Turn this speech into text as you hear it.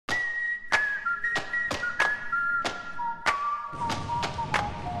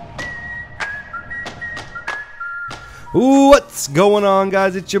What's going on,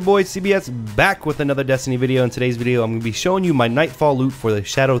 guys? It's your boy CBS back with another Destiny video. In today's video, I'm going to be showing you my Nightfall loot for the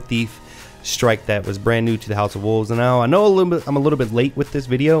Shadow Thief strike that was brand new to the House of Wolves. And now I know I'm a little bit late with this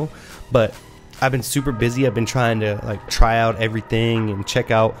video, but I've been super busy. I've been trying to try out everything and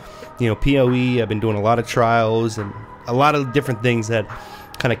check out, PoE. I've been doing a lot of trials and a lot of different things that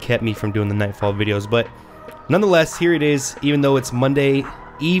kind of kept me from doing the Nightfall videos. But nonetheless, here it is. Even though it's Monday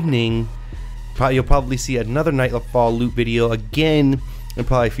evening, you'll probably see another Nightfall loot video again in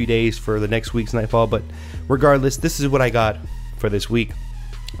probably a few days for the next week's Nightfall. But regardless, this is what I got for this week.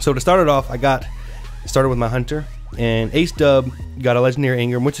 So to start it off, I started with my Hunter, and Ace Dub got a legendary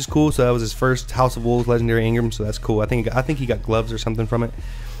Ingram, which is cool. So that was his first House of Wolves legendary Ingram, so that's cool. I think he got gloves or something from it.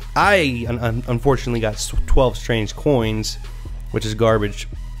 I unfortunately got 12 strange coins, which is garbage,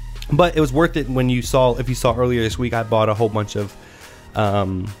 but it was worth it. When if you saw earlier this week, I bought a whole bunch of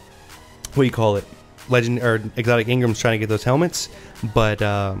what do you call it, legend or exotic Ingrams, trying to get those helmets, but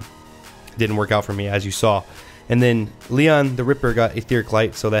didn't work out for me, as you saw. And then Leon the Ripper got Etheric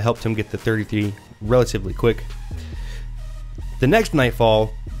Light, so that helped him get the 33 relatively quick. The next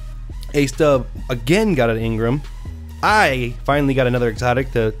Nightfall, Ace Dub again got an Ingram. I finally got another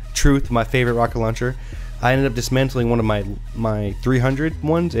exotic, the Truth, my favorite rocket launcher. I ended up dismantling one of my 300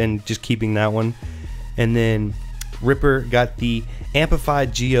 ones and just keeping that one. And then Ripper got the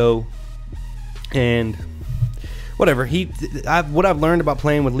Amplified Geo, and whatever. What I've learned about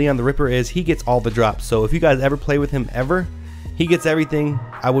playing with Leon the Ripper is he gets all the drops. So if you guys ever play with him ever, he gets everything.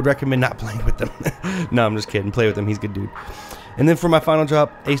 I would recommend not playing with him. No, I'm just kidding. Play with him. He's a good dude. And then for my final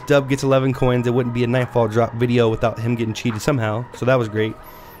drop, Ace Dub gets 11 coins. It wouldn't be a Nightfall drop video without him getting cheated somehow. So that was great.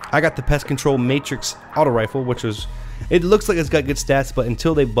 I got the Pest Control Matrix Auto Rifle, which was, it looks like it's got good stats, but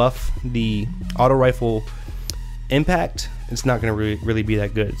until they buff the Auto Rifle impact, it's not going to really be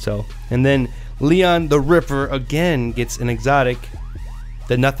that good. So, and then Leon the Ripper again gets an exotic,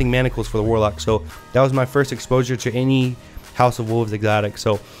 the Nothing Manacles for the Warlock. So that was my first exposure to any House of Wolves exotic.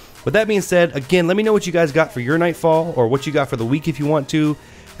 So with that being said, again, let me know what you guys got for your Nightfall, or what you got for the week if you want to.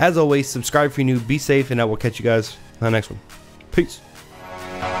 As always, subscribe if you're new, be safe, and I will catch you guys on the next one. Peace.